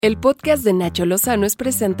El podcast de Nacho Lozano es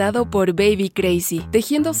presentado por Baby Crazy,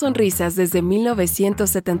 tejiendo sonrisas desde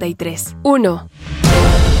 1973. 1.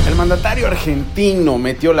 El mandatario argentino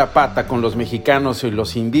metió la pata con los mexicanos y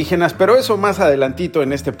los indígenas, pero eso más adelantito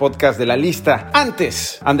en este podcast de La Lista.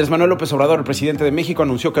 Antes, Andrés Manuel López Obrador, el presidente de México,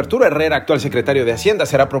 anunció que Arturo Herrera, actual secretario de Hacienda,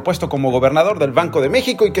 será propuesto como gobernador del Banco de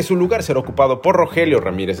México y que su lugar será ocupado por Rogelio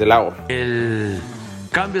Ramírez de la O. El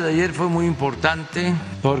cambio de ayer fue muy importante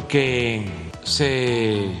porque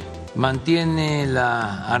se mantiene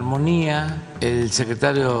la armonía. El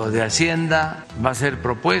secretario de Hacienda va a ser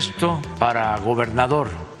propuesto para gobernador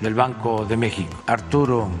del Banco de México.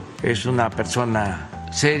 Arturo es una persona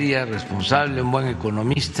seria, responsable, un buen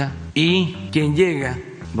economista. Y quien llega,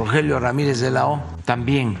 Rogelio Ramírez de la O,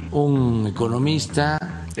 también un economista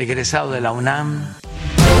egresado de la UNAM.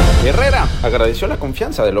 Herrera agradeció la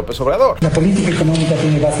confianza de López Obrador. La política económica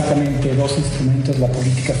tiene básicamente dos instrumentos, la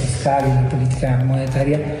política fiscal y la política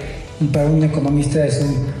monetaria, y para un economista es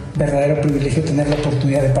un verdadero privilegio tener la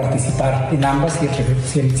oportunidad de participar en ambas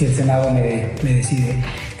si el Senado me decide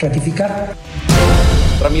ratificar.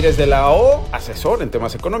 Ramírez de la O, asesor en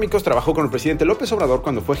temas económicos, trabajó con el presidente López Obrador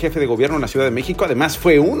cuando fue jefe de gobierno en la Ciudad de México. Además,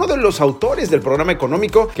 fue uno de los autores del programa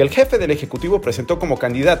económico que el jefe del Ejecutivo presentó como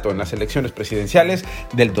candidato en las elecciones presidenciales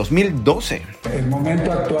del 2012. El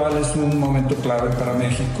momento actual es un momento clave para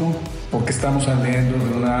México porque estamos saliendo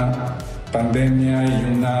de una pandemia y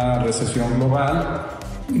una recesión global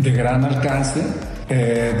de gran alcance.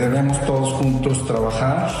 Debemos todos juntos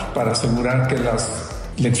trabajar para asegurar que las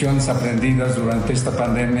lecciones aprendidas durante esta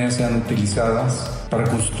pandemia sean utilizadas para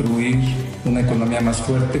construir una economía más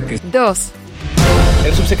fuerte. 2.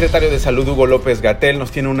 El subsecretario de Salud, Hugo López-Gatell,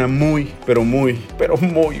 nos tiene una muy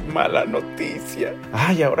mala noticia.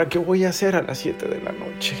 Ay, ¿ahora qué voy a hacer a las 7 de la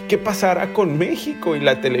noche? ¿Qué pasará con México y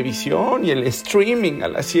la televisión y el streaming a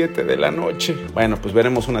las 7 de la noche? Bueno, pues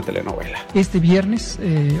veremos una telenovela. Este viernes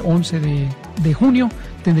 11 de junio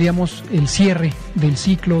tendríamos el cierre del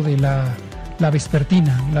ciclo de la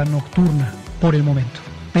vespertina, la nocturna, por el momento.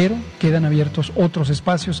 Pero quedan abiertos otros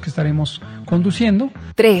espacios que estaremos conduciendo.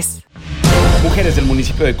 3. Mujeres del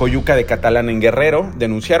municipio de Coyuca de Catalán en Guerrero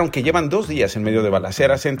denunciaron que llevan 2 días en medio de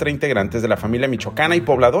balaceras entre integrantes de la familia michoacana y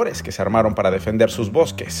pobladores que se armaron para defender sus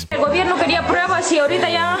bosques. El gobierno quería pruebas y ahorita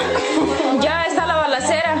ya está la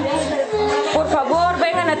balacera. Por favor,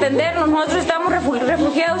 vengan a atendernos. Nosotros estamos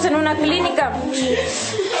refugiados en una clínica.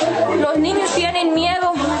 Los niños tienen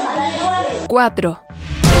miedo. 4.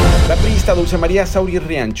 La priista Dulce María Sauri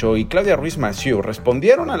Riancho y Claudia Ruiz Massieu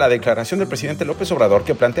respondieron a la declaración del presidente López Obrador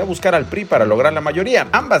que plantea buscar al PRI para lograr la mayoría.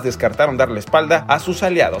 Ambas descartaron darle espalda a sus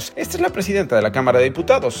aliados. Esta es la presidenta de la Cámara de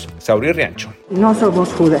Diputados, Sauri Riancho. No somos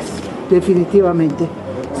Judas, definitivamente.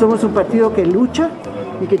 Somos un partido que lucha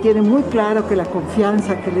y que tiene muy claro que la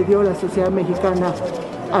confianza que le dio la sociedad mexicana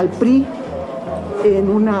al PRI en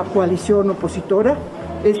una coalición opositora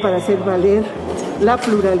es para hacer valer la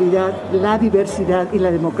pluralidad, la diversidad y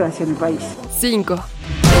la democracia en el país. 5.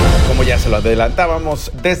 Como ya se lo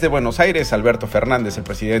adelantábamos, desde Buenos Aires, Alberto Fernández, el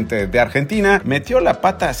presidente de Argentina, metió la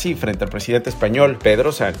pata así frente al presidente español,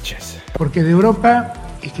 Pedro Sánchez. Porque de Europa,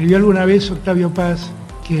 escribió alguna vez Octavio Paz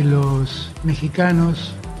que los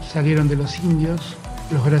mexicanos salieron de los indios,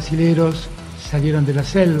 los brasileros salieron de la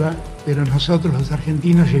selva, pero nosotros los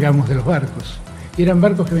argentinos llegamos de los barcos. Y eran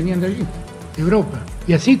barcos que venían de allí, de Europa.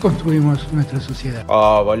 Y así construimos nuestra sociedad.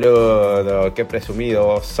 Oh, boludo, qué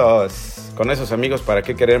presumido sos. Con esos amigos, ¿para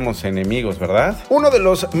qué queremos enemigos, verdad? Uno de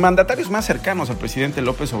los mandatarios más cercanos al presidente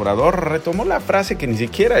López Obrador retomó la frase que ni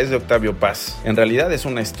siquiera es de Octavio Paz. En realidad es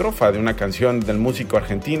una estrofa de una canción del músico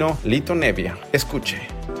argentino Lito Nebbia. Escuche.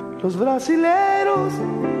 Los brasileros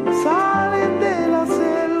salen de la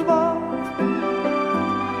selva,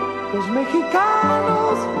 los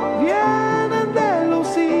mexicanos vienen de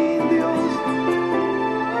los indios,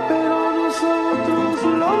 pero nosotros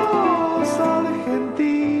los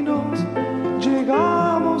argentinos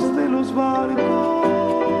llegamos de los barcos,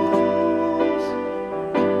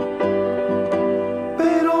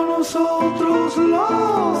 pero nosotros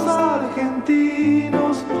los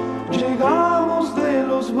argentinos llegamos de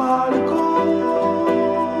los barcos.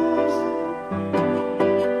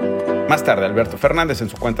 Más tarde, Alberto Fernández en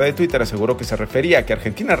su cuenta de Twitter aseguró que se refería a que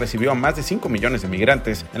Argentina recibió a más de 5 millones de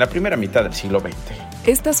migrantes en la primera mitad del siglo XX.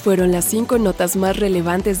 Estas fueron las 5 notas más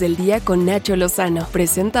relevantes del día con Nacho Lozano,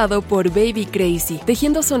 presentado por Baby Crazy,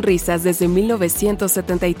 tejiendo sonrisas desde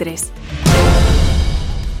 1973.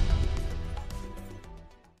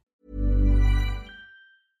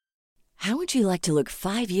 How would you like to look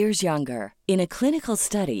 5 years younger? In a clinical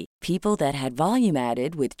study, people that had volume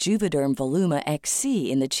added with Juvederm Voluma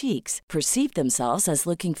XC in the cheeks perceived themselves as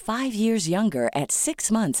looking 5 years younger at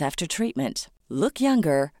 6 months after treatment. Look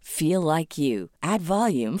younger, feel like you. Add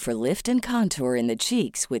volume for lift and contour in the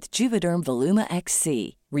cheeks with Juvederm Voluma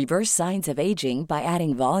XC. Reverse signs of aging by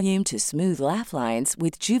adding volume to smooth laugh lines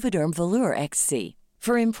with Juvederm Volure XC.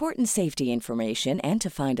 For important safety information and to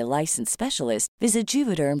find a licensed specialist, visit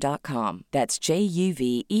Juvederm.com. That's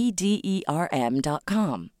JUVEDERM.com.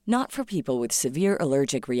 Not for people with severe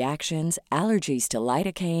allergic reactions, allergies to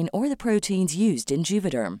lidocaine, or the proteins used in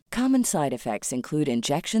Juvederm. Common side effects include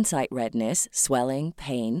injection site redness, swelling,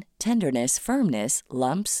 pain, tenderness, firmness,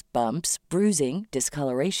 lumps, bumps, bruising,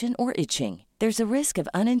 discoloration, or itching. There's a risk of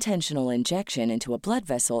unintentional injection into a blood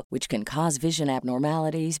vessel, which can cause vision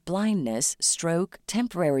abnormalities, blindness, stroke,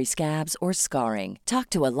 temporary scabs, or scarring. Talk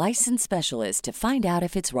to a licensed specialist to find out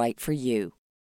if it's right for you.